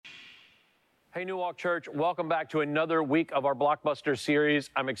Hey, New Walk Church, welcome back to another week of our Blockbuster series.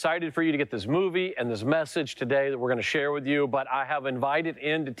 I'm excited for you to get this movie and this message today that we're going to share with you, but I have invited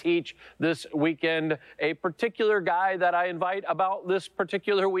in to teach this weekend a particular guy that I invite about this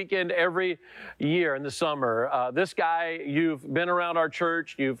particular weekend every year in the summer. This guy, you've been around our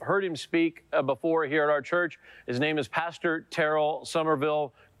church, you've heard him speak before here at our church. His name is Pastor Terrell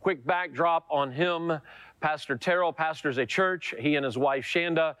Somerville. Quick backdrop on him. Pastor Terrell pastors a church. He and his wife,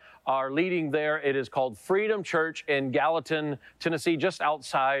 Shanda, are leading there. It is called Freedom Church in Gallatin, Tennessee, just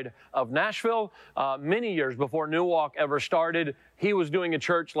outside of Nashville. Many years before New Walk ever started, he was doing a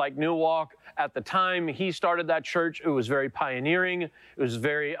church like New Walk. At the time he started that church, it was very pioneering. It was a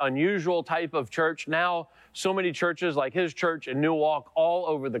very unusual type of church. Now, so many churches like his church and New Walk all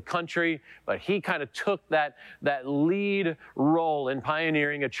over the country, but he kind of took that lead role in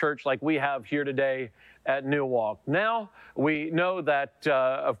pioneering a church like we have here today at New Walk. Now, we know that,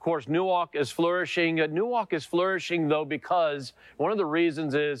 of course, New Walk is flourishing. New Walk is flourishing, though, because one of the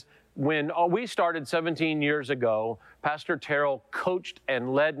reasons is when we started 17 years ago, Pastor Terrell coached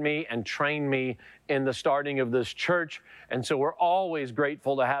and led me and trained me in the starting of this church. And so we're always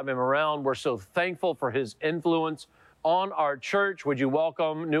grateful to have him around. We're so thankful for his influence on our church. Would you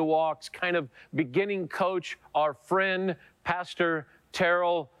welcome New Walk's kind of beginning coach, our friend, Pastor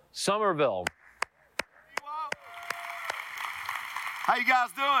Terrell Somerville. How you guys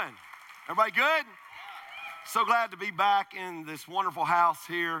doing? Everybody good? So glad to be back in this wonderful house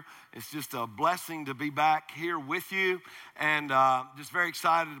here. It's just a blessing to be back here with you, and just very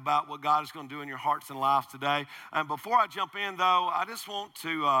excited about what God is going to do in your hearts and lives today. And before I jump in, though, I just want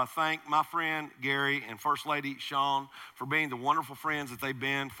to thank my friend Gary and First Lady Sean for being the wonderful friends that they've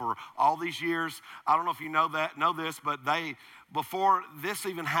been for all these years. I don't know if you know this, but before this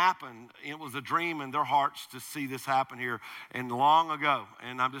even happened, it was a dream in their hearts to see this happen here and long ago.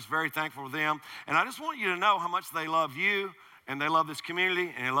 And I'm just very thankful for them. And I just want you to know how much they love you and they love this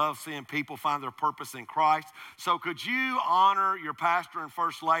community and they love seeing people find their purpose in Christ. So could you honor your pastor and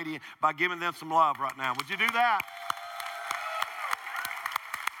first lady by giving them some love right now? Would you do that?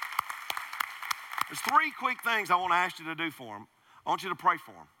 There's three quick things I want to ask you to do for them. I want you to pray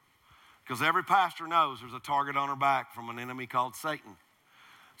for them. Because every pastor knows there's a target on her back from an enemy called Satan.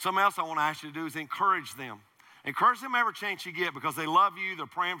 Something else I want to ask you to do is encourage them. Encourage them every chance you get because they love you, they're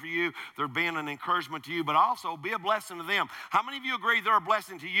praying for you, they're being an encouragement to you, but also be a blessing to them. How many of you agree they're a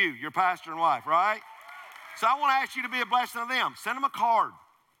blessing to you, your pastor and wife, right? So I want to ask you to be a blessing to them. Send them a card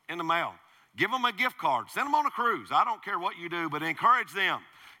in the mail. Give them a gift card. Send them on a cruise. I don't care what you do, but encourage them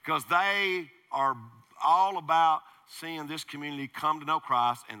because they are all about seeing this community come to know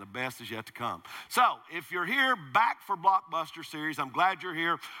Christ, and the best is yet to come. So if you're here back for Blockbuster series, I'm glad you're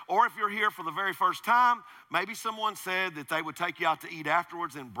here. Or if you're here for the very first time, maybe someone said that they would take you out to eat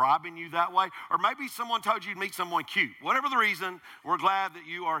afterwards and bribing you that way. Or maybe someone told you to meet someone cute. Whatever the reason, we're glad that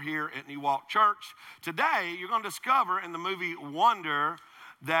you are here at New Walk Church. Today, you're going to discover in the movie Wonder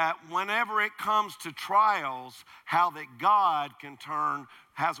that whenever it comes to trials, how that God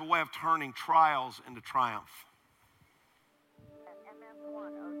has a way of turning trials into triumph.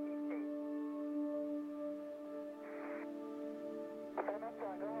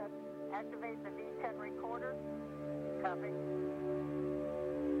 Activate the V10 recorder. Copy.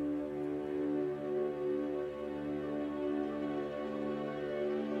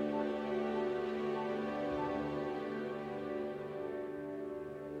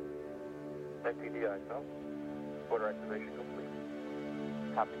 NPDI, no? Recorder activation complete.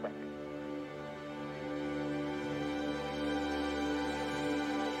 Copy, thank you.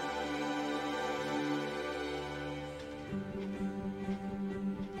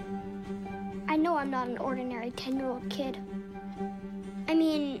 I know I'm not an ordinary 10-year-old kid. I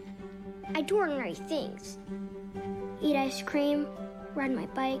mean, I do ordinary things. Eat ice cream, ride my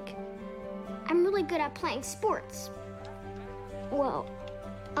bike. I'm really good at playing sports. Well,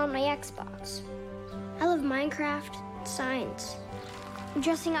 on my Xbox. I love Minecraft, science, and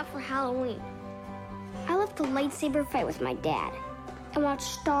dressing up for Halloween. I love to lightsaber fight with my dad and watch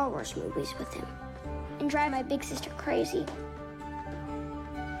Star Wars movies with him and drive my big sister crazy.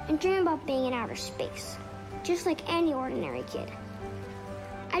 And dream about being in outer space, just like any ordinary kid.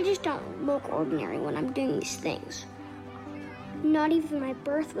 I just don't look ordinary when I'm doing these things. Not even my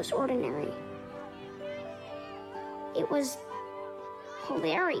birth was ordinary. It was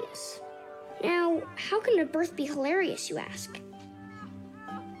hilarious. Now, how can a birth be hilarious, you ask?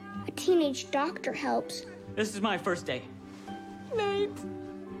 A teenage doctor helps. This is my first day. Nate.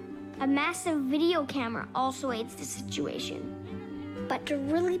 A massive video camera also aids the situation. But to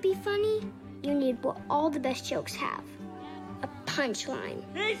really be funny, you need what all the best jokes have. A punchline.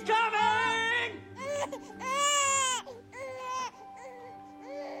 He's coming!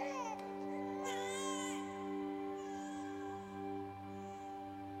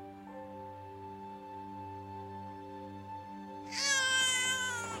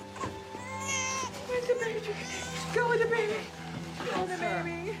 baby. Go with the baby. Go with the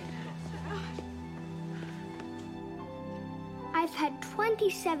baby. I've had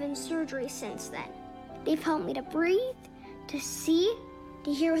 27 surgeries since then. They've helped me to breathe, to see,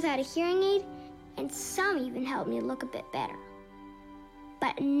 to hear without a hearing aid, and some even helped me look a bit better.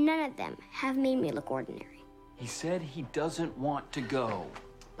 But none of them have made me look ordinary. He said he doesn't want to go.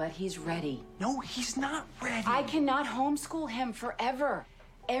 But he's ready. No, he's not ready. I cannot homeschool him forever.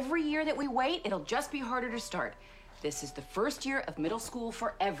 Every year that we wait, it'll just be harder to start. This is the first year of middle school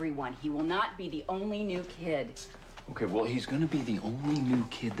for everyone. He will not be the only new kid. Okay, well, he's gonna be the only new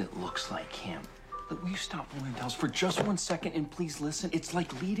kid that looks like him. Look, will you stop pulling tails for just 1 second and please listen? It's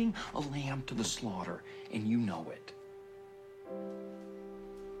like leading a lamb to the slaughter, and you know it.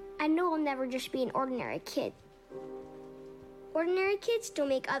 I know I'll never just be an ordinary kid. Ordinary kids don't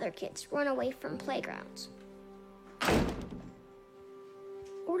make other kids run away from playgrounds.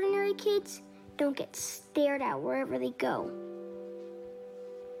 Ordinary kids don't get stared at wherever they go.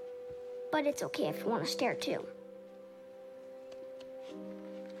 But it's okay if you want to stare too.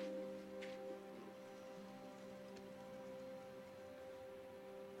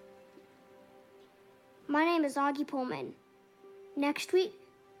 My name is Augie Pullman. Next week,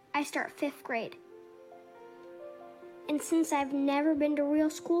 I start 5th grade. And since I've never been to real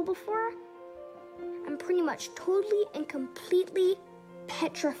school before, I'm pretty much totally and completely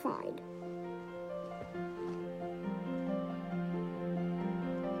petrified.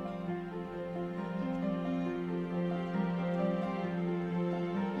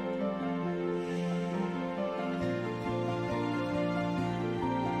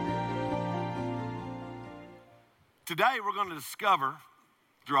 Today we're going to discover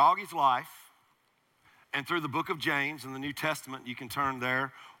through Augie's life and through the book of James in the New Testament. You can turn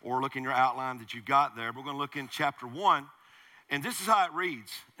there or look in your outline that you've got there. We're going to look in chapter 1, and this is how it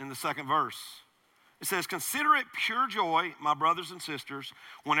reads in the 2nd verse. It says, "Consider it pure joy, my brothers and sisters,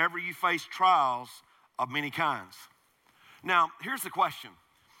 whenever you face trials of many kinds." Now, here's the question.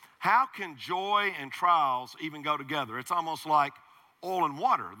 How can joy and trials even go together? It's almost like oil and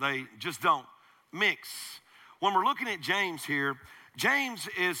water. They just don't mix. When we're looking at James here, James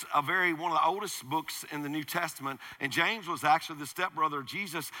is one of the oldest books in the New Testament, and James was actually the stepbrother of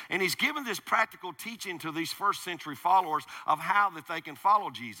Jesus, and he's given this practical teaching to these first century followers of how that they can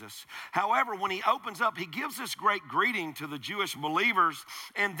follow Jesus. However, when he opens up, he gives this great greeting to the Jewish believers,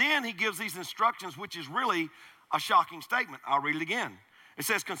 and then he gives these instructions, which is really a shocking statement. I'll read it again. It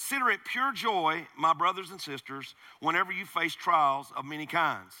says, "Consider it pure joy, my brothers and sisters, whenever you face trials of many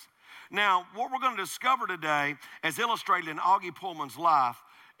kinds." Now, what we're going to discover today, as illustrated in Augie Pullman's life,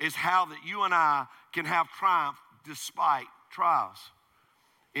 is how that you and I can have triumph despite trials.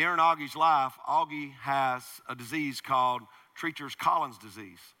 Here in Augie's life, Augie has a disease called Treacher's-Collins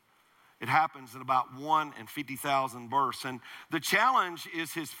disease. It happens in about 1 in 50,000 births. And the challenge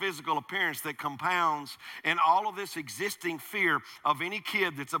is his physical appearance that compounds in all of this existing fear of any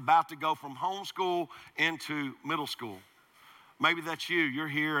kid that's about to go from homeschool into middle school. Maybe that's you. You're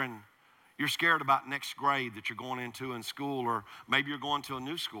here and you're scared about next grade that you're going into in school, or maybe you're going to a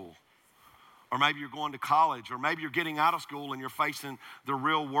new school, or maybe you're going to college, or maybe you're getting out of school and you're facing the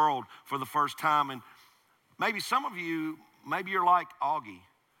real world for the first time. And maybe some of you, maybe you're like Augie.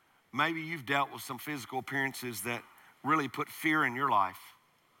 Maybe you've dealt with some physical appearances that really put fear in your life.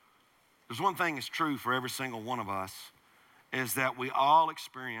 There's one thing that's true for every single one of us, is that we all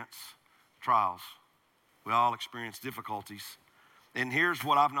experience trials. We all experience difficulties. And here's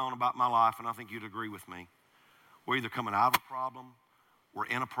what I've known about my life, and I think you'd agree with me. We're either coming out of a problem, we're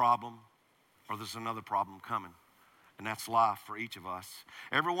in a problem, or there's another problem coming. And that's life for each of us.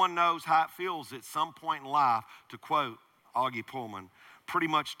 Everyone knows how it feels at some point in life, to quote Augie Pullman, pretty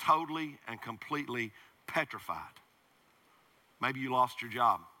much totally and completely petrified. Maybe you lost your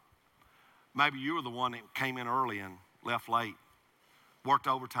job. Maybe you were the one that came in early and left late. Worked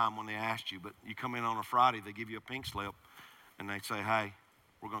overtime when they asked you, but you come in on a Friday, they give you a pink slip, and they say, "Hey,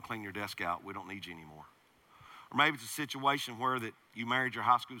 we're going to clean your desk out. We don't need you anymore." Or maybe it's a situation where that you married your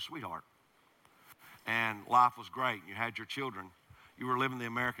high school sweetheart, and life was great, and you had your children. You were living the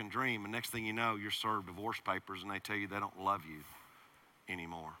American dream, and next thing you know, you're served divorce papers, and they tell you they don't love you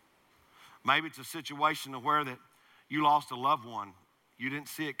anymore. Maybe it's a situation where that you lost a loved one. You didn't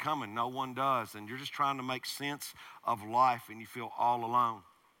see it coming. No one does, and you're just trying to make sense of life, and you feel all alone.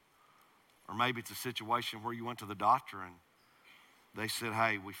 Or maybe it's a situation where you went to the doctor, and they said,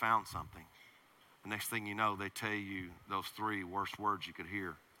 "Hey, we found something." The next thing you know, they tell you those 3 worst words you could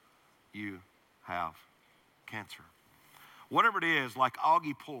hear. You have cancer. Whatever it is, like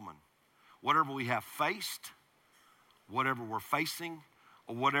Augie Pullman, whatever we have faced, whatever we're facing,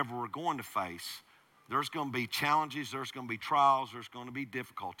 or whatever we're going to face, There's going to be challenges, there's going to be trials, there's going to be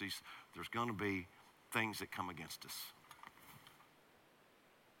difficulties, there's going to be things that come against us.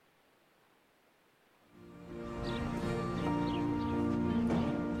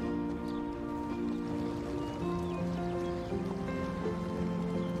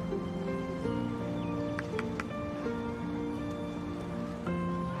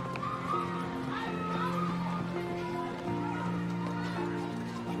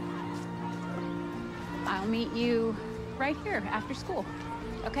 I'll meet you right here after school,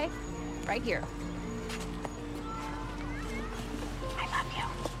 okay? Right here. I love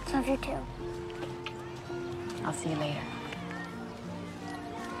you. Love you too. I'll see you later.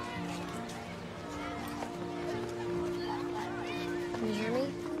 Can you hear me?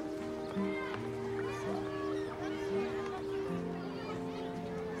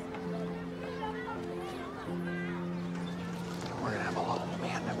 We're gonna have a little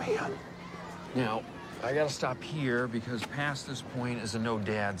man-to-man. Now, I gotta stop here because past this point is a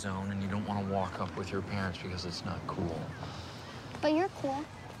no-dad zone, and you don't want to walk up with your parents because it's not cool. But you're cool.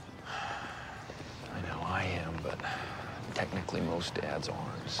 I know I am, but technically most dads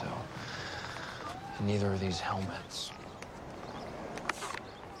aren't, so. And neither are these helmets.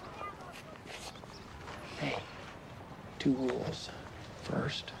 Hey, 2 rules.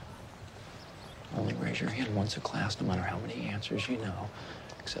 First, only raise your hand once a class, no matter how many answers you know,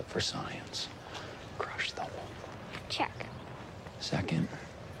 except for science. Crush them. Check. Second,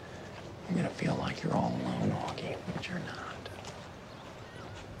 you're gonna feel like you're all alone, Augie, but you're not.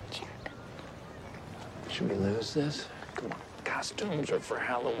 Check. Should we lose this? Come on, costumes are for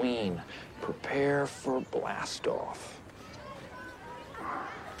Halloween. Prepare for blast-off.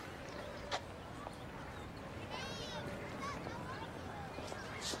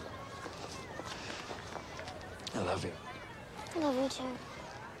 I love you. I love you too.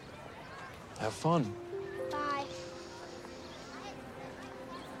 Have fun. Bye.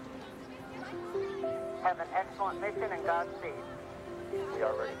 Have an excellent mission and Godspeed. We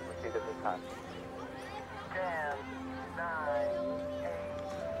are ready to proceed at this time. 10, 9, 8,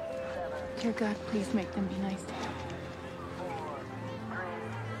 7, Dear God, please make them be nice to him. 4, 3,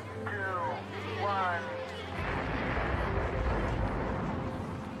 2, 1.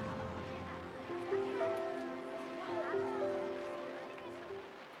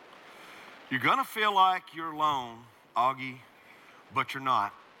 You're going to feel like you're alone, Augie, but you're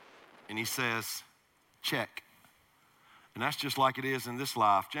not. And he says, check. And that's just like it is in this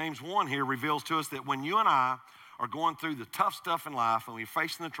life. James 1 here reveals to us that when you and I are going through the tough stuff in life and we're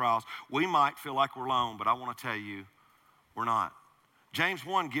facing the trials, we might feel like we're alone, but I want to tell you, we're not. James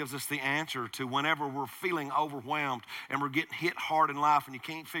 1 gives us the answer to whenever we're feeling overwhelmed and we're getting hit hard in life and you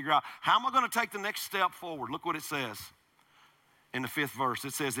can't figure out, how am I going to take the next step forward? Look what it says. In the 5th verse,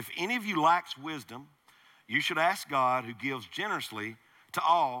 it says, if any of you lacks wisdom, you should ask God, who gives generously to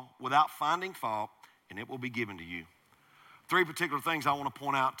all without finding fault, and it will be given to you. 3 particular things I want to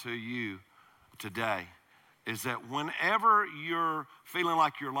point out to you today is that whenever you're feeling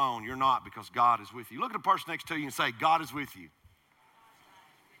like you're alone, you're not, because God is with you. Look at the person next to you and say, God is with you.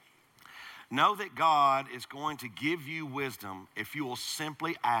 Know that God is going to give you wisdom if you will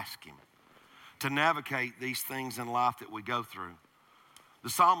simply ask him to navigate these things in life that we go through.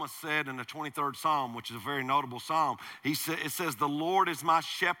 The psalmist said in the 23rd Psalm, which is a very notable psalm, it says, the Lord is my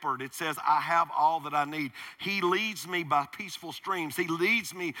shepherd. It says, I have all that I need. He leads me by peaceful streams. He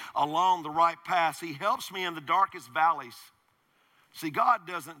leads me along the right paths. He helps me in the darkest valleys. See, God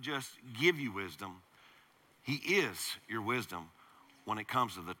doesn't just give you wisdom. He is your wisdom when it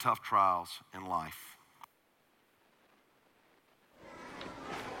comes to the tough trials in life.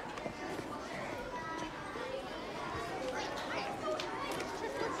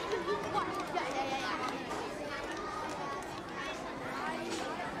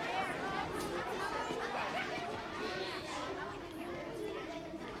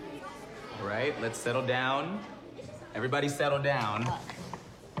 All right, let's settle down. Everybody settle down.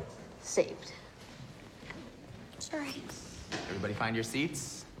 Saved. Sorry. Everybody find your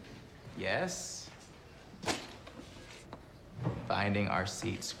seats? Yes? Finding our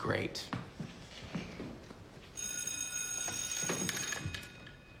seats, great.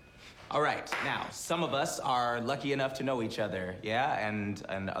 All right, now, some of us are lucky enough to know each other, yeah? And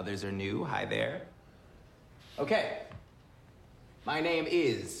others are new. Hi there. Okay. My name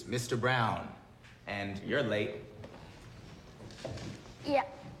is Mr. Brown, and you're late. Yeah.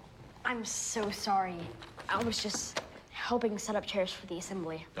 I'm so sorry. I was just helping set up chairs for the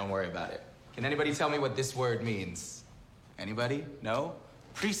assembly. Don't worry about it. Can anybody tell me what this word means? Anybody? No?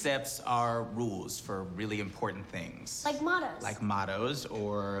 Precepts are rules for really important things. Like mottos. Like mottos,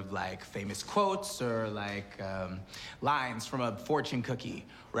 or like famous quotes, or like lines from a fortune cookie,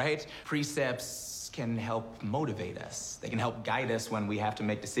 right? Precepts can help motivate us. They can help guide us when we have to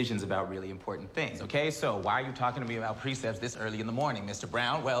make decisions about really important things, okay? So why are you talking to me about precepts this early in the morning, Mr.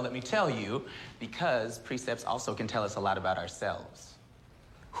 Brown? Well, let me tell you, because precepts also can tell us a lot about ourselves.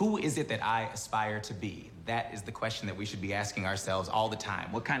 Who is it that I aspire to be? That is the question that we should be asking ourselves all the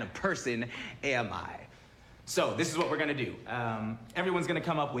time. What kind of person am I? So this is what we're gonna do. Everyone's gonna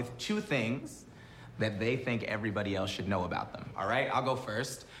come up with 2 things that they think everybody else should know about them, all right? I'll go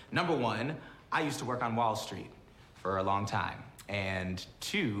first. Number 1, I used to work on Wall Street for a long time. And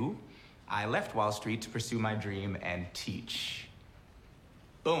 2, I left Wall Street to pursue my dream and teach.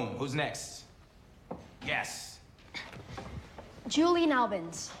 Boom, who's next? Yes. Julian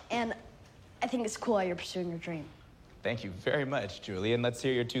Albans, and I think it's cool how you're pursuing your dream. Thank you very much, Julian. Let's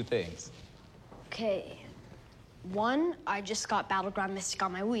hear your 2 things. Okay. 1, I just got Battleground Mystic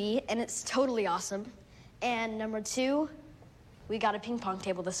on my Wii, and it's totally awesome. And number 2, we got a ping pong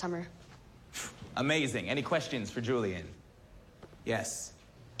table this summer. Amazing. Any questions for Julian? Yes.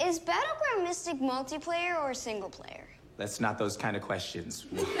 Is Battleground Mystic multiplayer or single player? That's not those kind of questions.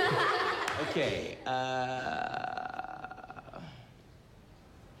 Okay,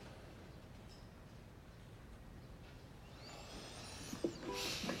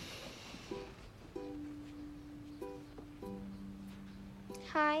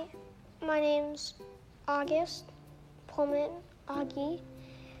 Hi, my name's August Pullman, Augie,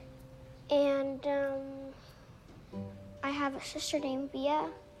 and I have a sister named Via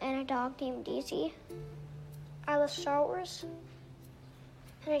and a dog named Daisy. I love Star Wars,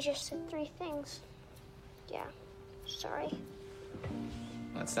 and I just said 3 things. Yeah, sorry.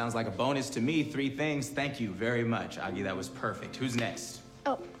 That sounds like a bonus to me. 3 things. Thank you very much, Augie. That was perfect. Who's next?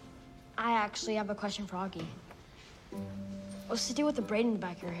 Oh, I actually have a question for Augie. What's the deal with the braid in the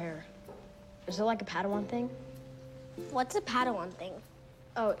back of your hair? Is it like a Padawan thing? What's a Padawan thing?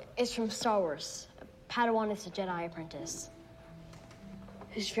 Oh, it's from Star Wars. Padawan is a Jedi apprentice.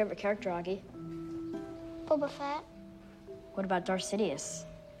 Who's your favorite character, Augie? Boba Fett. What about Darth Sidious?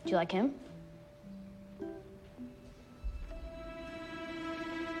 Do you like him?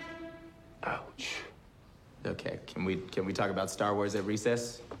 Ouch. Okay, can we talk about Star Wars at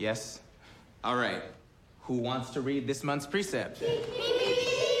recess? Yes? All right. Who wants to read this month's precept?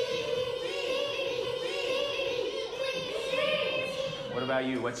 What about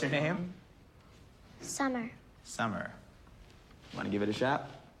you? What's your name? Summer. Summer. Want to give it a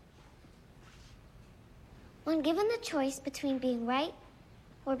shot? When given the choice between being right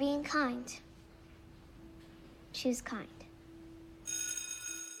or being kind, choose kind.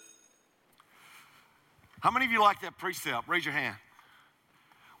 How many of you like that precept? Raise your hand.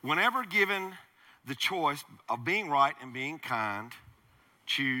 Whenever given the choice of being right and being kind,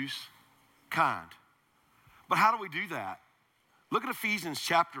 choose kind. But how do we do that? Look at Ephesians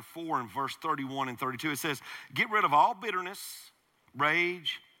chapter 4 and verse 31 and 32. It says, get rid of all bitterness,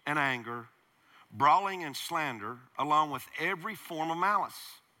 rage, and anger, brawling and slander, along with every form of malice.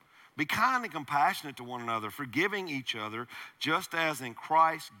 Be kind and compassionate to one another, forgiving each other, just as in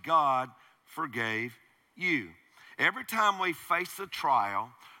Christ God forgave you. Every time we face a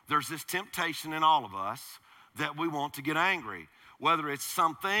trial, there's this temptation in all of us that we want to get angry, whether it's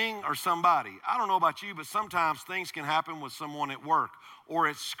something or somebody. I don't know about you, but sometimes things can happen with someone at work or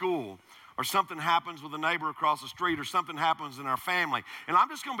at school, or something happens with a neighbor across the street, or something happens in our family. And I'm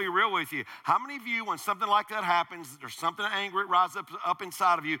just going to be real with you. How many of you, when something like that happens, there's something angry that rises up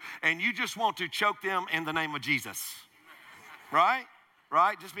inside of you, and you just want to choke them in the name of Jesus? Right?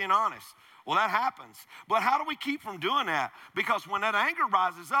 Right? Just being honest. Well, that happens. But how do we keep from doing that? Because when that anger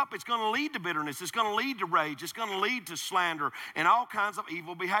rises up, it's going to lead to bitterness. It's going to lead to rage. It's going to lead to slander and all kinds of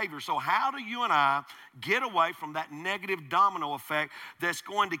evil behavior. So how do you and I get away from that negative domino effect that's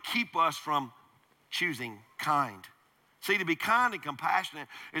going to keep us from choosing kind? See, to be kind and compassionate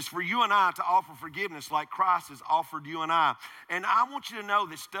is for you and I to offer forgiveness like Christ has offered you and I. And I want you to know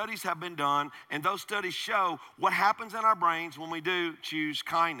that studies have been done, and those studies show what happens in our brains when we do choose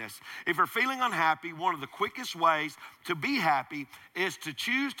kindness. If you're feeling unhappy, one of the quickest ways to be happy is to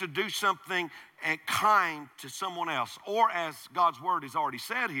choose to do something kind to someone else. Or as God's word has already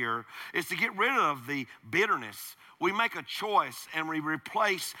said here, is to get rid of the bitterness. We make a choice and we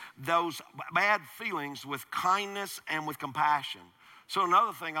replace those bad feelings with kindness and with compassion. So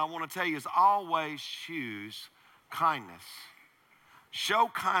another thing I want to tell you is always choose kindness. Show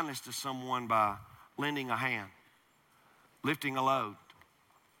kindness to someone by lending a hand, lifting a load,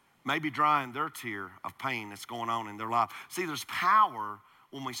 maybe drying their tear of pain that's going on in their life. See, there's power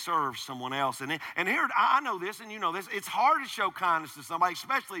when we serve someone else. And here, I know this and you know this, it's hard to show kindness to somebody,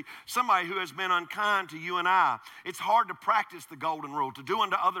 especially somebody who has been unkind to you and I. It's hard to practice the golden rule, to do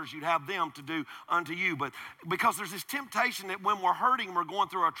unto others, you'd have them to do unto you. But because there's this temptation that when we're hurting and we're going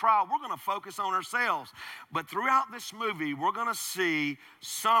through a trial, we're going to focus on ourselves. But throughout this movie, we're going to see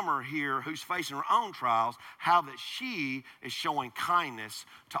Summer here, who's facing her own trials, how that she is showing kindness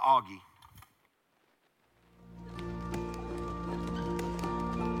to Augie.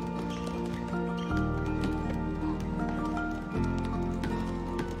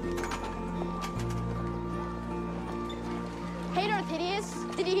 Hey, Darth Hideous,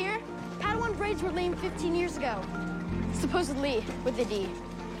 did you hear? Padawan braids were lame 15 years ago. Supposedly, with a D.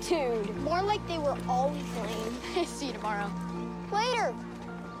 Dude, More like they were always lame. see you tomorrow. Later,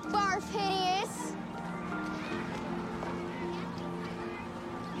 Darth Hideous.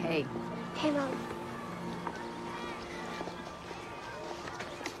 Hey, Hey, Mom.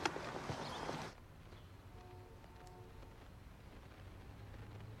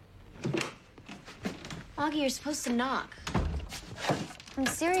 Augie, you're supposed to knock. I'm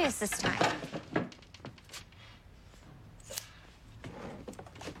serious this time.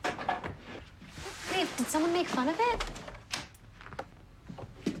 Wait, did someone make fun of it?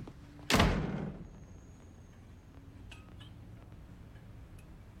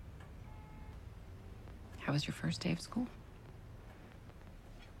 how was your first day of school?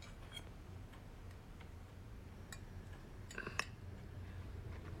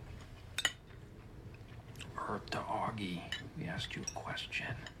 Earth to Augie, we asked you a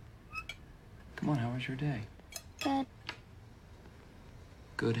question. Come on, how was your day? Good.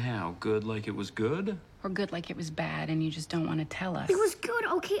 Good how? Good like it was good? Or good like it was bad and you just don't want to tell us? It was good,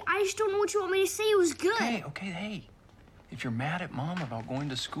 okay? I just don't know what you want me to say. It was good. Okay, hey. If you're mad at Mom about going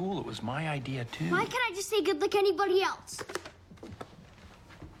to school, it was my idea too. Why can't I just say good like anybody else?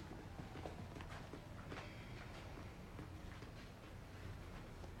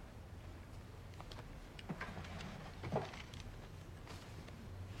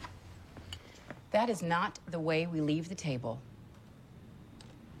 That is not the way we leave the table.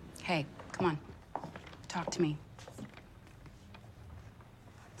 Hey, come on. Talk to me.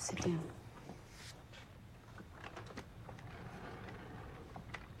 Sit down.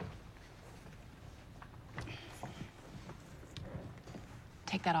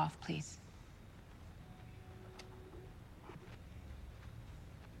 Take that off, please.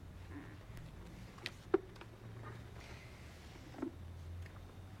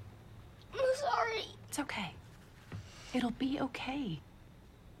 I'm sorry. It's okay. It'll be okay.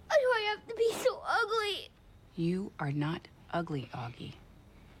 Why do I have to be so ugly? You are not ugly, Augie.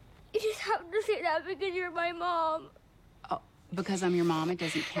 You just have to say that because you're my mom. Oh, because I'm your mom, it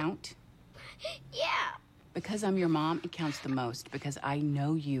doesn't count? Yeah. Because I'm your mom, it counts the most, because I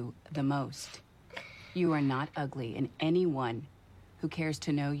know you the most. You are not ugly, and anyone who cares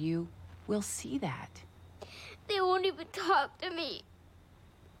to know you will see that. They won't even talk to me.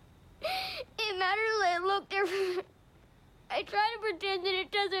 It matters that I look different. I try to pretend that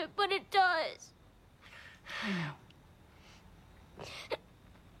it doesn't, but it does. I know.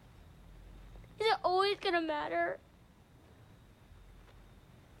 Is it always gonna matter?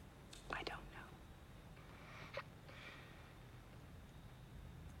 I don't know.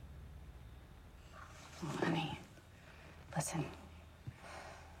 Well, honey, listen.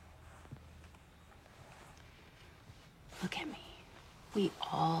 Look at me. We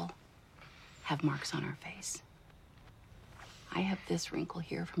all have marks on our face. I have this wrinkle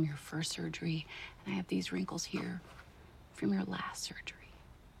here from your first surgery, and I have these wrinkles here from your last surgery.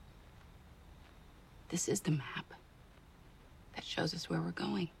 This is the map that shows us where we're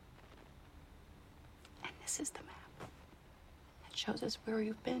going. And this is the map that shows us where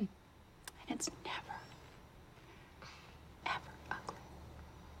you've been. And it's never, ever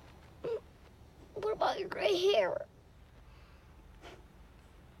ugly. What about your gray hair?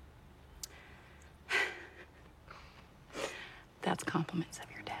 That's compliments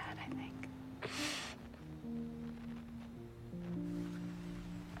of your dad, I think.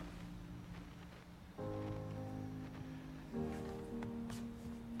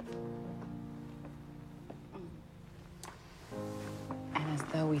 And as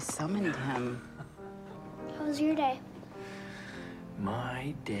though we summoned him. How was your day?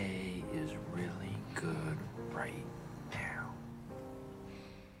 My day is really good right now.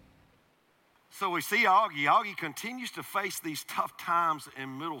 So we see Augie. Augie continues to face these tough times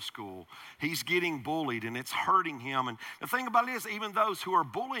in middle school. He's getting bullied and it's hurting him. And the thing about it is, even those who are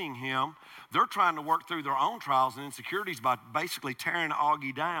bullying him, they're trying to work through their own trials and insecurities by basically tearing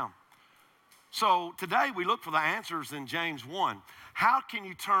Augie down. So today we look for the answers in James 1. How can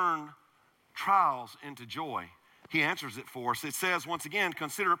you turn trials into joy? He answers it for us. It says, once again,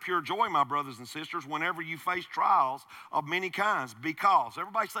 consider it pure joy, my brothers and sisters, whenever you face trials of many kinds. Because,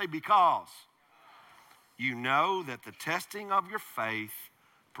 everybody say because. You know that the testing of your faith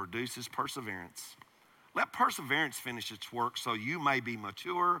produces perseverance. Let perseverance finish its work so you may be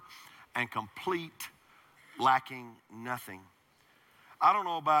mature and complete, lacking nothing. I don't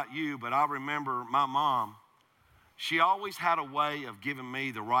know about you, but I remember my mom. She always had a way of giving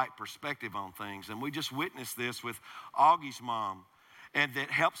me the right perspective on things. And we just witnessed this with Augie's mom. And that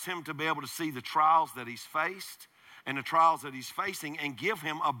helps him to be able to see the trials that he's faced and the trials that he's facing and give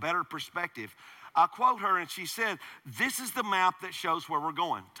him a better perspective. I quote her and she said, this is the map that shows where we're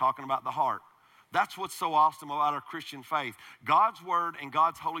going, talking about the heart. That's what's so awesome about our Christian faith. God's word and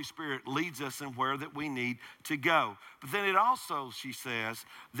God's Holy Spirit leads us in where that we need to go. But then it also, she says,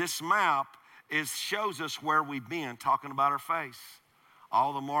 this map shows us where we've been, talking about our face.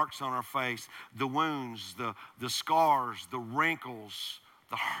 All the marks on our face, the wounds, the scars, the wrinkles,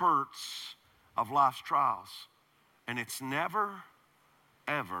 the hurts of life's trials. And it's never,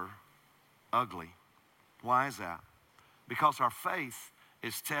 ever ugly. Why is that? Because our faith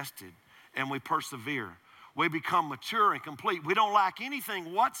is tested and we persevere. We become mature and complete. We don't lack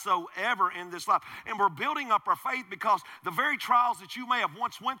anything whatsoever in this life. And we're building up our faith because the very trials that you may have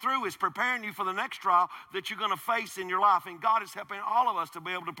once went through is preparing you for the next trial that you're going to face in your life. And God is helping all of us to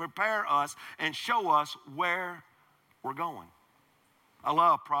be able to prepare us and show us where we're going. I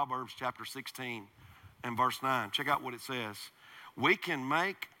love Proverbs chapter 16 and verse 9. Check out what it says. We can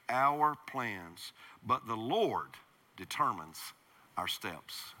make our plans, but the Lord determines our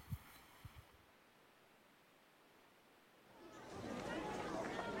steps.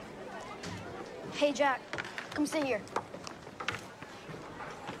 Hey, Jack, come sit here.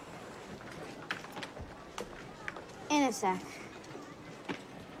 In a sec.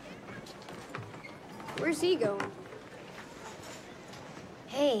 Where's he going?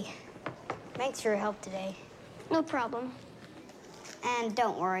 Hey, thanks for your help today. No problem. And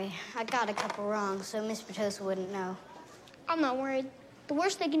don't worry, I got a couple wrong, so Miss Petosa wouldn't know. I'm not worried. The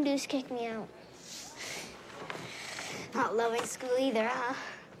worst they can do is kick me out. Not loving school either, huh?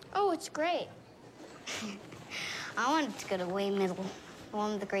 Oh, it's great. I wanted to go to Wayne Middle,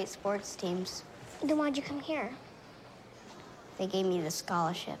 one of the great sports teams. Then why'd you come here? They gave me the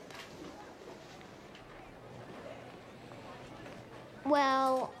scholarship.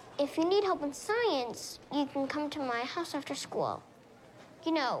 Well, if you need help in science, you can come to my house after school.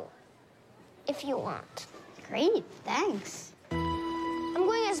 You know, if you want. Great, thanks. I'm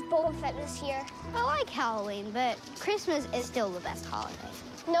going as Boba Fett this year. I like Halloween, but Christmas is still the best holiday.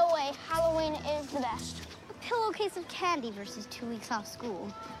 No way, Halloween is the best. A pillowcase of candy versus 2 weeks off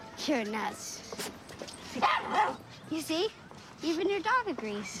school. You're nuts. You see? Even your dog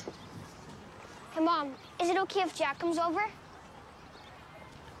agrees. Hey, Mom, is it okay if Jack comes over?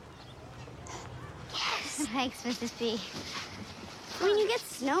 Yes. Thanks, Mrs. B. I mean, you get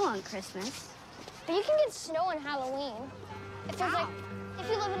snow on Christmas. But you can get snow on Halloween. If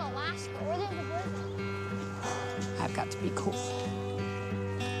you live in Alaska or there's a blizzard. I've got to be cool.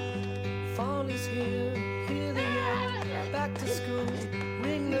 Fall is here, hear the yell, back to school,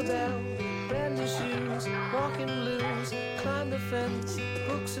 ring the bell, brand new shoes, walking blues, climb the fence,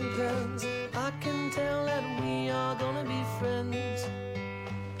 books and pens. I can tell that we are gonna be friends.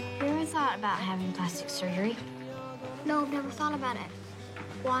 You ever thought about having plastic surgery? No, I've never thought about it.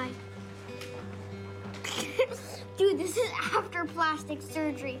 Why? Dude, this is after plastic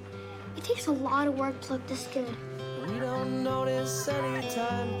surgery. It takes a lot of work to look this good. We don't notice any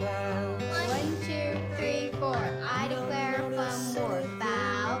time pass. 1, 2, 3, 4. I declare fun war.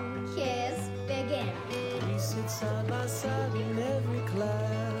 Bow, kiss, begin. We sit side by side in every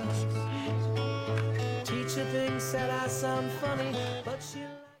class. Teacher thinks that I sound funny, but she...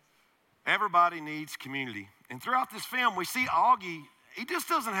 Everybody needs community. And throughout this film, we see Augie, he just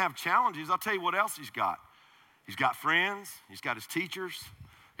doesn't have challenges. I'll tell you what else he's got. He's got friends. He's got his teachers.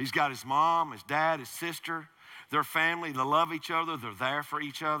 He's got his mom, his dad, his sister, their family. They love each other. They're there for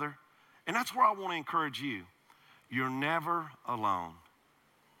each other. And that's where I want to encourage you. You're never alone.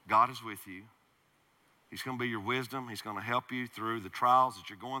 God is with you. He's going to be your wisdom. He's going to help you through the trials that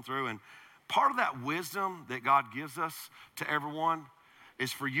you're going through. And part of that wisdom that God gives us to everyone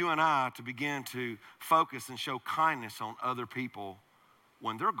is for you and I to begin to focus and show kindness on other people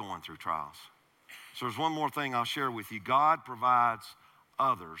when they're going through trials. So there's one more thing I'll share with you. God provides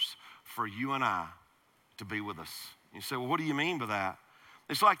others for you and I to be with us. You say, well, what do you mean by that?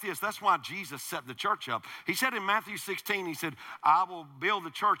 It's like this. That's why Jesus set the church up. He said in Matthew 16, he said, I will build the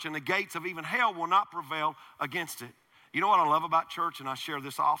church and the gates of even hell will not prevail against it. You know what I love about church, and I share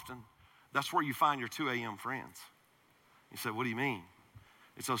this often? That's where you find your 2 a.m. friends. You say, what do you mean?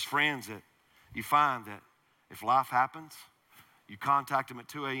 It's those friends that you find that if life happens, you contact them at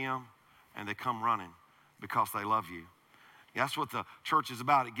 2 a.m. and they come running because they love you. That's what the church is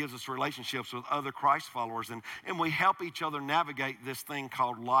about. It gives us relationships with other Christ followers, and we help each other navigate this thing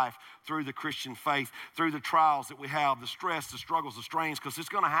called life through the Christian faith, through the trials that we have, the stress, the struggles, the strains, because it's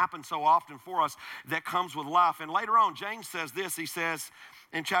going to happen so often for us that comes with life. And later on, James says this. He says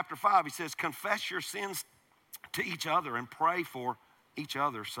in chapter 5, he says, confess your sins to each other and pray for each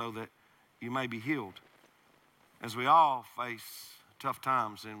other so that you may be healed. As we all face tough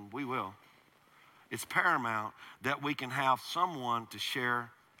times, and we will, it's paramount that we can have someone to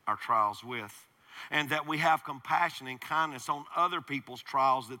share our trials with, and that we have compassion and kindness on other people's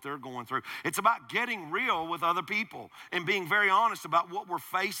trials that they're going through. It's about getting real with other people and being very honest about what we're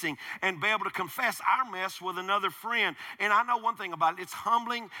facing and be able to confess our mess with another friend. And I know one thing about it, it's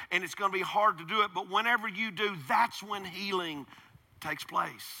humbling and it's going to be hard to do it, but whenever you do, that's when healing takes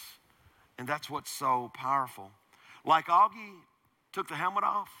place. And that's what's so powerful. Like Augie took the helmet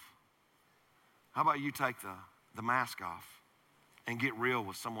off, how about you take the mask off and get real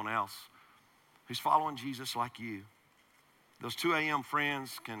with someone else who's following Jesus like you? Those 2 a.m.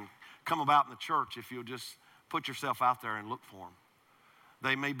 friends can come about in the church if you'll just put yourself out there and look for them.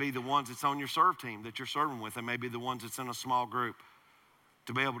 They may be the ones that's on your serve team that you're serving with. They may be the ones that's in a small group.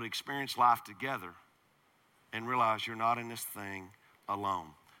 To be able to experience life together and realize you're not in this thing alone.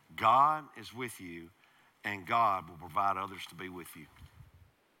 God is with you, and God will provide others to be with you.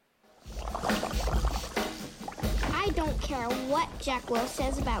 I don't care what Jack Will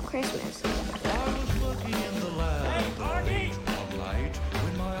says about Christmas.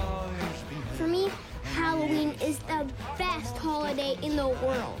 For me, Halloween is the best holiday in the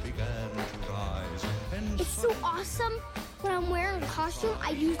world. It's so awesome. When I'm wearing a costume,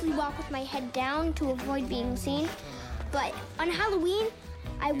 I usually walk with my head down to avoid being seen. But on Halloween,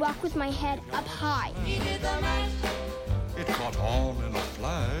 I walk with my head up high. He did the mash. It caught on in a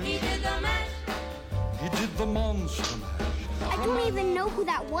flash. He did the mash. He did the monster mash. I don't even know who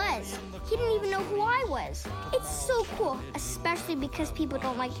that was. He didn't even know who I was. It's so cool, especially because people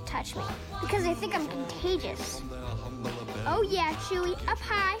don't like to touch me, because they think I'm contagious. Oh yeah, Chewie, up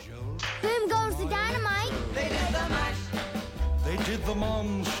high. Boom goes the dynamite. They did the mash. They did the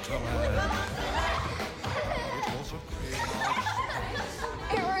monster mash.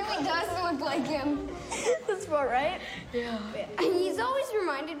 It really does look like him. That's about right. Yeah. He's always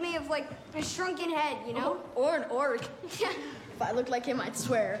reminded me of like a shrunken head, you know? Or an orc. Yeah. If I looked like him, I'd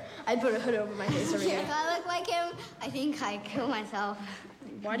swear I'd put a hood over my face every day. If I look like him, I think I'd kill myself.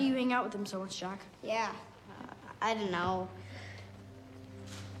 Why do you hang out with him so much, Jack? Yeah, I don't know.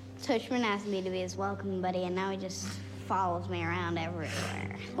 Tushman asked me to be his welcome buddy, and now he just follows me around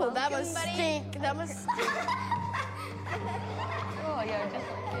everywhere. Well, that must stink. That must... Oh, yeah, just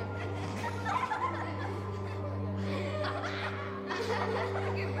like him.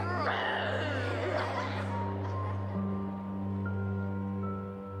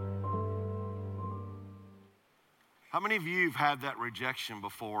 How many of you have had that rejection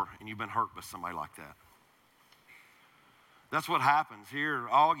before and you've been hurt by somebody like that? That's what happens here.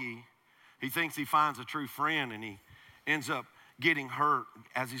 Augie, he thinks he finds a true friend and he ends up getting hurt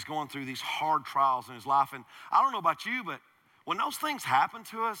as he's going through these hard trials in his life. And I don't know about you, but when those things happen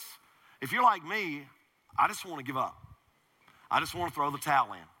to us, if you're like me, I just want to give up. I just want to throw the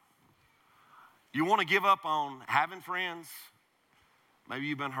towel in. You want to give up on having friends? Maybe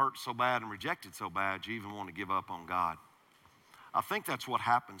you've been hurt so bad and rejected so bad, you even want to give up on God. I think that's what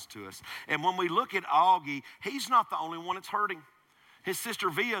happens to us. And when we look at Augie, he's not the only one that's hurting. His sister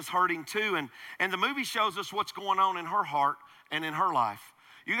Via's hurting too. And the movie shows us what's going on in her heart and in her life.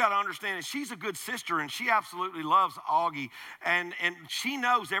 You got to understand that she's a good sister and she absolutely loves Augie. And she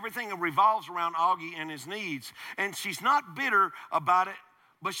knows everything revolves around Augie and his needs. And she's not bitter about it,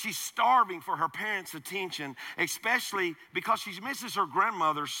 but she's starving for her parents' attention, especially because she misses her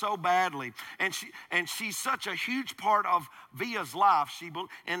grandmother so badly. And she's such a huge part of Via's life.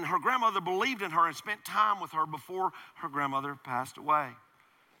 And her grandmother believed in her and spent time with her before her grandmother passed away.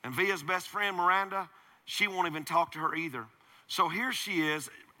 And Via's best friend, Miranda, she won't even talk to her either. So here she is.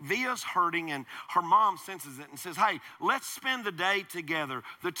 Via's hurting, and her mom senses it and says, hey, let's spend the day together.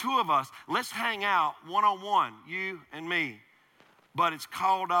 The two of us, let's hang out one-on-one, you and me. But it's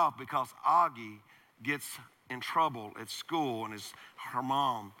called off because Augie gets in trouble at school and her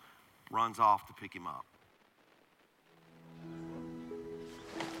mom runs off to pick him up.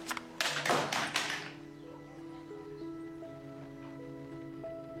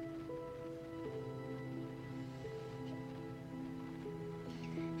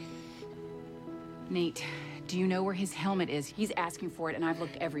 Nate, do you know where his helmet is? He's asking for it, and I've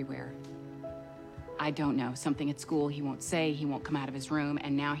looked everywhere. I don't know. Something at school he won't say, he won't come out of his room,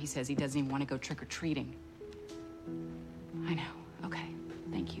 and now he says he doesn't even want to go trick-or-treating. I know. Okay.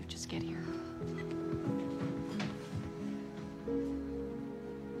 Thank you. Just get here.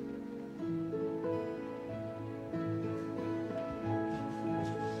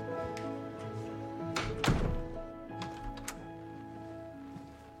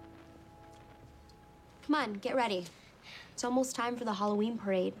 Come on, get ready. It's almost time for the Halloween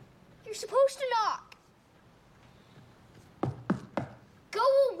parade. You're supposed to knock. Go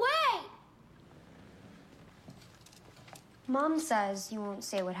away! Mom says you won't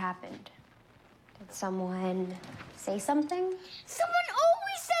say what happened. Did someone say something? Someone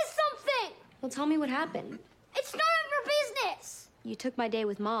always says something! Well, tell me what happened. It's none of your business! You took my day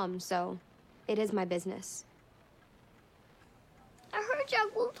with Mom, so it is my business. I heard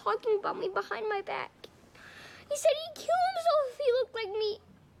Jack Will talking about me behind my back. He said he'd kill himself if he looked like me.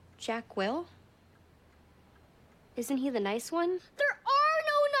 Jack Will? Isn't he the nice one? There are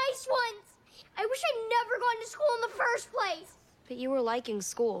no nice ones! I wish I'd never gone to school in the first place. But you were liking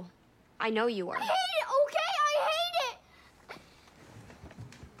school. I know you were. I hate it, okay? I hate it!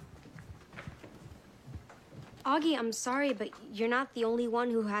 Augie, I'm sorry, but you're not the only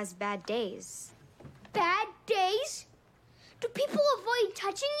one who has bad days. Bad days? Do people avoid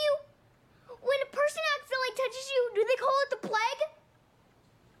touching you? When a person accidentally touches you, do they call it the plague?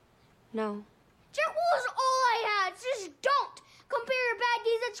 No. Jack Will is all I had. Just don't compare your bad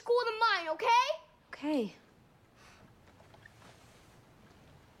days at school to mine, okay? Okay.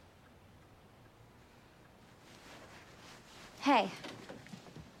 Hey,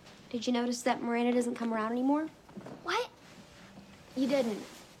 did you notice that Miranda doesn't come around anymore? What? You didn't.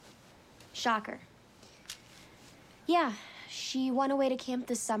 Shocker. Yeah, she went away to camp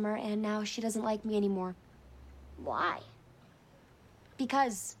this summer, and now she doesn't like me anymore. Why?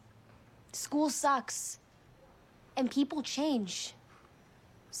 Because school sucks, and people change.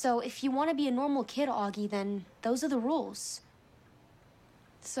 So if you want to be a normal kid, Augie, then those are the rules.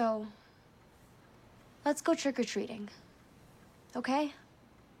 So, let's go trick-or-treating, okay?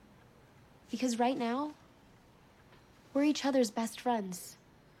 Because right now, we're each other's best friends.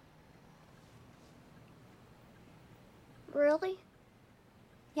 Really?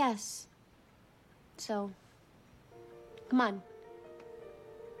 Yes. So, come on.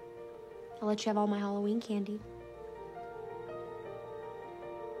 I'll let you have all my Halloween candy.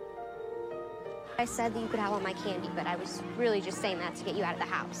 I said that you could have all my candy, but I was really just saying that to get you out of the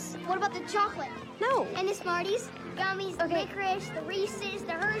house. What about the chocolate? No. And the Smarties, gummies, the licorice, the Reese's,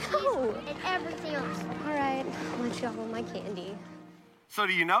 the Hershey's, No. and everything else. All right, I'll let you have all my candy. So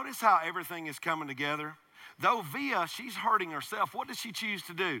do you notice how everything is coming together? Though Via, she's hurting herself, what does she choose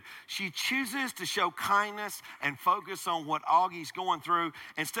to do? She chooses to show kindness and focus on what Augie's going through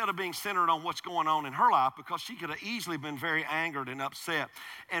instead of being centered on what's going on in her life, because she could have easily been very angered and upset.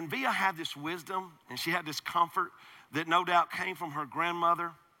 And Via had this wisdom and she had this comfort that no doubt came from her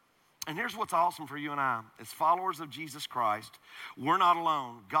grandmother. And here's what's awesome for you and I. As followers of Jesus Christ, we're not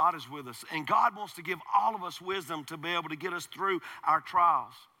alone. God is with us. And God wants to give all of us wisdom to be able to get us through our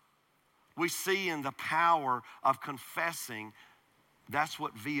trials. We see in the power of confessing, that's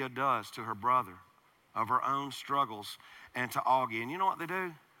what Via does to her brother, of her own struggles, and to Augie. And you know what they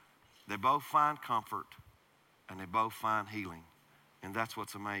do? They both find comfort and they both find healing. And that's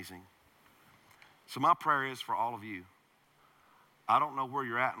what's amazing. So my prayer is for all of you. I don't know where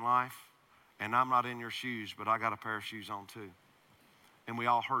you're at in life, and I'm not in your shoes, but I got a pair of shoes on too. And we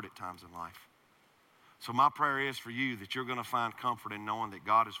all hurt at times in life. So my prayer is for you that you're going to find comfort in knowing that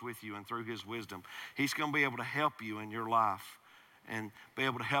God is with you, and through his wisdom, he's going to be able to help you in your life and be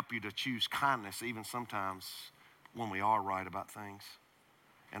able to help you to choose kindness even sometimes when we are right about things.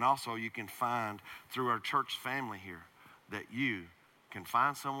 And also you can find through our church family here that you can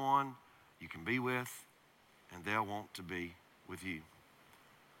find someone you can be with and they'll want to be with you.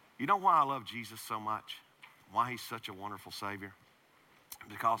 You know why I love Jesus so much? Why he's such a wonderful Savior?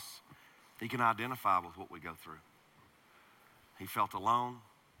 Because he can identify with what we go through. He felt alone,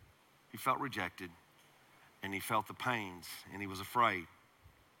 he felt rejected, and he felt the pains, and he was afraid.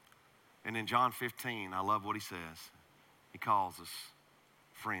 And in John 15, I love what he says. He calls us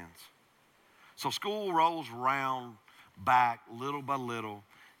friends. So school rolls around back little by little.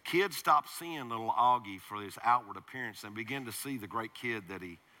 Kids stop seeing little Augie for his outward appearance and begin to see the great kid that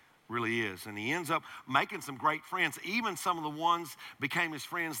he really is. And he ends up making some great friends. Even some of the ones became his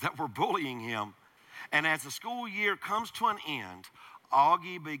friends that were bullying him. And as the school year comes to an end,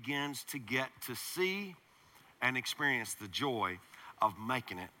 Augie begins to get to see and experience the joy of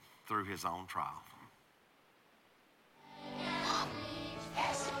making it through his own trial.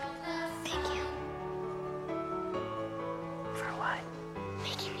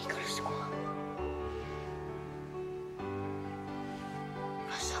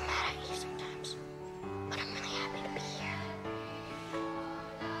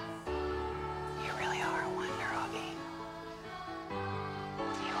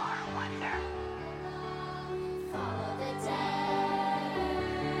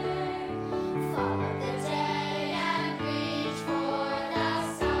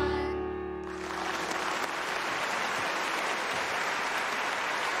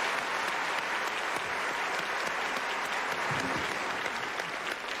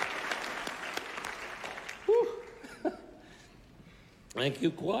 Thank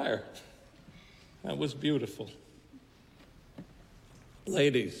you, choir. That was beautiful.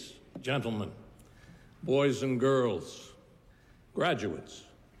 Ladies, gentlemen, boys and girls, graduates.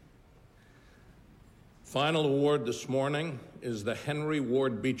 Final award this morning is the Henry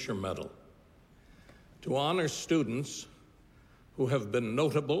Ward Beecher Medal to honor students who have been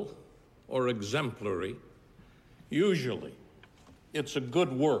notable or exemplary. Usually, it's a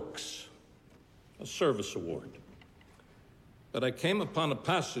good works, a service award. But I came upon a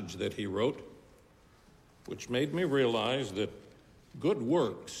passage that he wrote which made me realize that good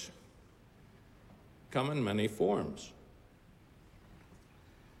works come in many forms.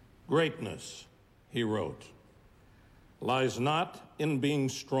 Greatness, he wrote, lies not in being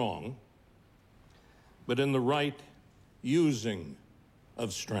strong, but in the right using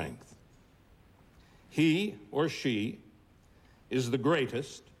of strength. He or she is the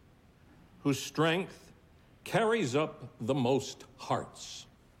greatest whose strength carries up the most hearts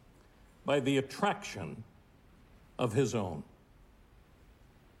by the attraction of his own.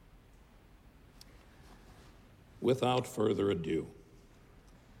 Without further ado,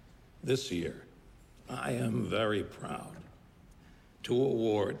 this year, I am very proud to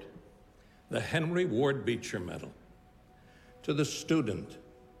award the Henry Ward Beecher Medal to the student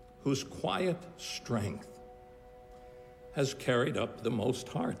whose quiet strength has carried up the most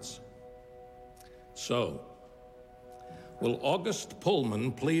hearts. So, will August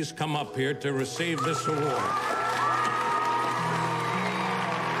Pullman please come up here to receive this award?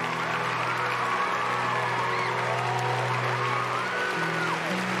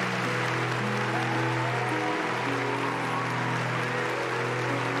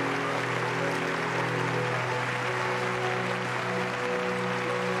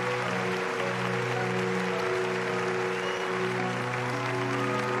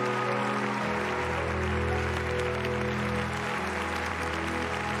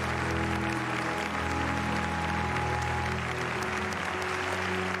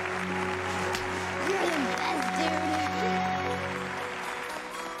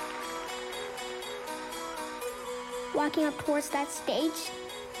 Walking up towards that stage,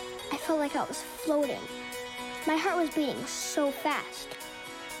 I felt like I was floating. My heart was beating so fast.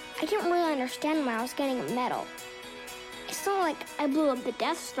 I didn't really understand why I was getting a medal. It's not like I blew up the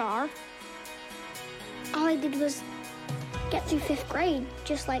Death Star. All I did was get through 5th grade,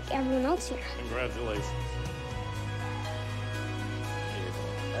 just like everyone else here. Congratulations.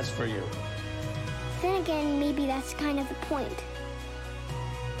 That's for you. Then again, maybe that's kind of the point.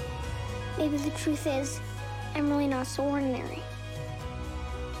 Maybe the truth is, I'm really not so ordinary.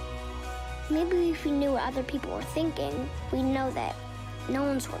 Maybe if we knew what other people were thinking, we'd know that no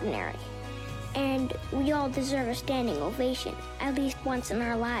one's ordinary. And we all deserve a standing ovation, at least once in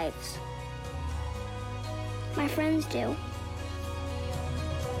our lives. My friends do.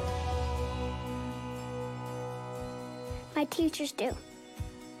 My teachers do.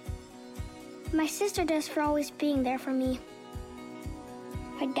 My sister does for always being there for me.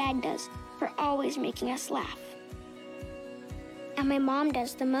 My dad does for always making us laugh. And my mom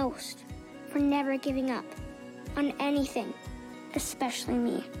does the most for never giving up on anything, especially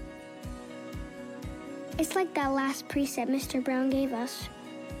me. It's like that last precept Mr. Brown gave us.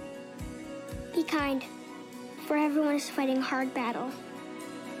 Be kind, for everyone is fighting a hard battle.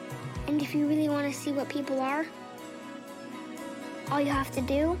 And if you really want to see what people are, all you have to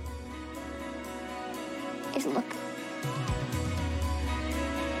do is look.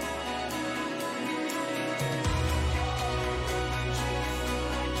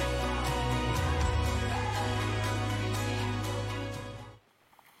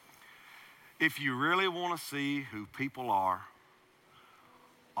 If you really want to see who people are,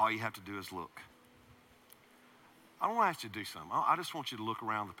 all you have to do is look. I don't want to ask you to do something. I just want you to look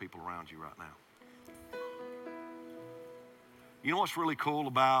around the people around you right now. You know what's really cool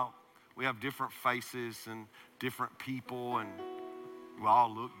about we have different faces and different people and we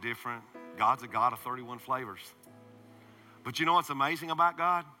all look different. God's a God of 31 flavors. But you know what's amazing about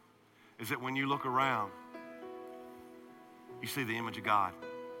God? Is that when you look around, you see the image of God.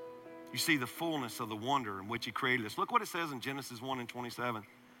 You see the fullness of the wonder in which he created us. Look what it says in Genesis 1:27.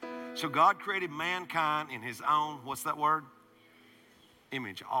 So God created mankind in his own, what's that word?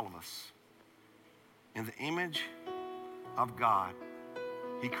 Image, all of us. In the image of God,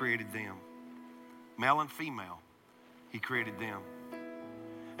 he created them. Male and female, he created them.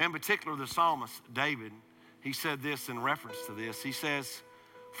 In particular, the psalmist, David, he said this in reference to this. He says,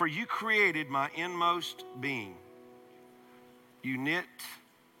 "For you created my inmost being. You knit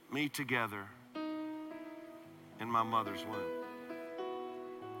me together in my mother's womb.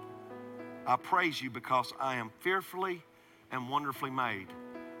 I praise you because I am fearfully and wonderfully made.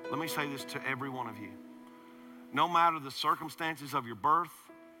 Let me say this to every one of you. No matter the circumstances of your birth,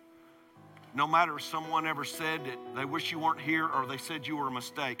 no matter if someone ever said that they wish you weren't here or they said you were a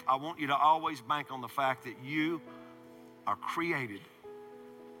mistake, I want you to always bank on the fact that you are created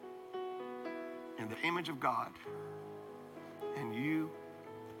in the image of God, and you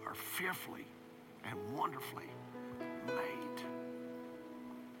are fearfully and wonderfully made.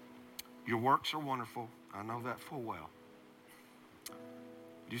 Your works are wonderful. I know that full well.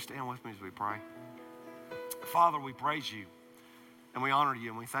 Would you stand with me as we pray? Father, we praise you and we honor you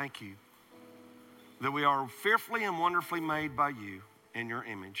and we thank you that we are fearfully and wonderfully made by you in your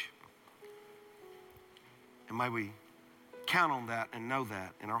image. And may we count on that and know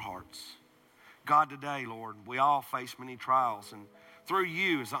that in our hearts. God, today, Lord, we all face many trials, and through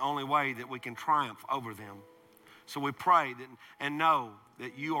you is the only way that we can triumph over them. So we pray that and know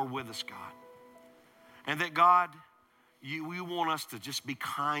that you are with us, God. And that, God, you want us to just be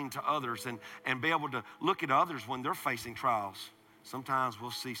kind to others and be able to look at others when they're facing trials. Sometimes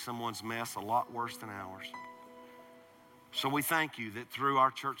we'll see someone's mess a lot worse than ours. So we thank you that through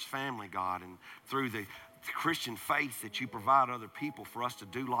our church family, God, and through the Christian faith that you provide other people for us to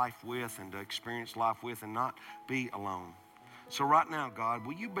do life with and to experience life with and not be alone. So right now, God,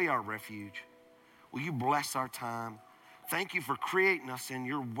 will you be our refuge? Will you bless our time? Thank you for creating us in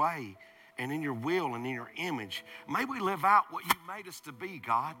your way and in your will and in your image. May we live out what you made us to be,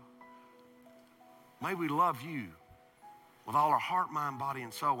 God. May we love you with all our heart, mind, body,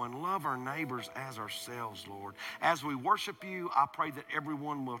 and soul, and love our neighbors as ourselves, Lord. As we worship you, I pray that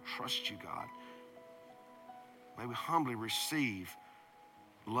everyone will trust you, God. May we humbly receive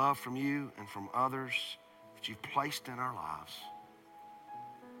love from you and from others that you've placed in our lives.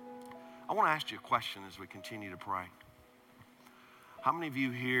 I want to ask you a question as we continue to pray. How many of you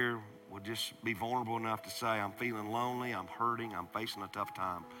here would just be vulnerable enough to say, I'm feeling lonely, I'm hurting, I'm facing a tough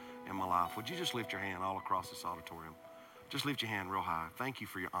time in my life? Would you just lift your hand all across this auditorium? Just lift your hand real high. Thank you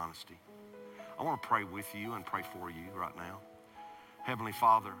for your honesty. I want to pray with you and pray for you right now. Heavenly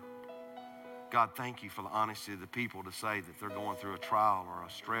Father, God, thank you for the honesty of the people to say that they're going through a trial or a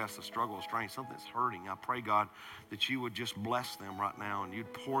stress, a struggle, a strain, something that's hurting. I pray, God, that you would just bless them right now and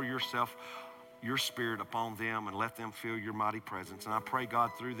you'd pour yourself, your spirit upon them and let them feel your mighty presence. And I pray,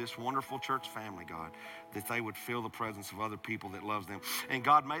 God, through this wonderful church family, God, that they would feel the presence of other people that loves them. And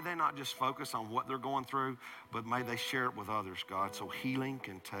God, may they not just focus on what they're going through, but may they share it with others, God, so healing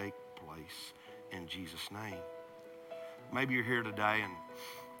can take place in Jesus' name. Maybe you're here today and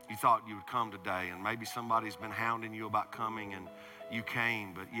you thought you would come today, and maybe somebody's been hounding you about coming and you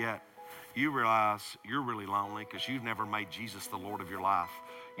came, but yet you realize you're really lonely because you've never made Jesus the Lord of your life.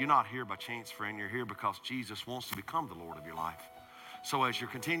 You're not here by chance, friend. You're here because Jesus wants to become the Lord of your life. So as you're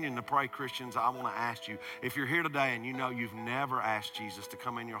continuing to pray, Christians, I want to ask you, if you're here today and you know you've never asked Jesus to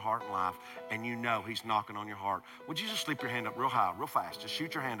come in your heart and life, and you know he's knocking on your heart, would you just slip your hand up real high, real fast? Just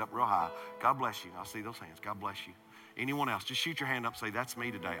shoot your hand up real high. God bless you. I see those hands. God bless you. Anyone else, just shoot your hand up, say, that's me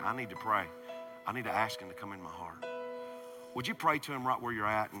today. I need to pray. I need to ask him to come in my heart. Would you pray to him right where you're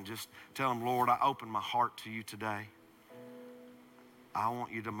at and just tell him, Lord, I open my heart to you today. I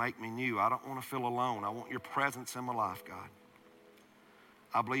want you to make me new. I don't want to feel alone. I want your presence in my life, God.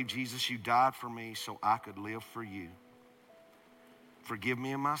 I believe, Jesus, you died for me so I could live for you. Forgive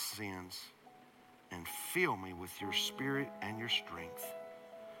me of my sins and fill me with your spirit and your strength.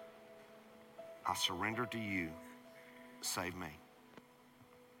 I surrender to you. Save me.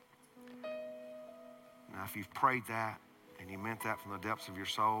 Now, if you've prayed that and you meant that from the depths of your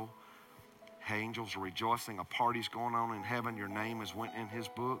soul, angels are rejoicing, a party's going on in heaven, your name is went in his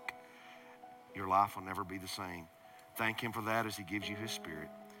book, your life will never be the same. Thank him for that as he gives you his spirit.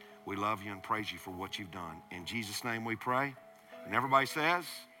 We love you and praise you for what you've done. In Jesus' name we pray. And everybody says,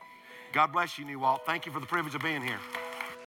 God bless you, New Walt. Thank you for the privilege of being here.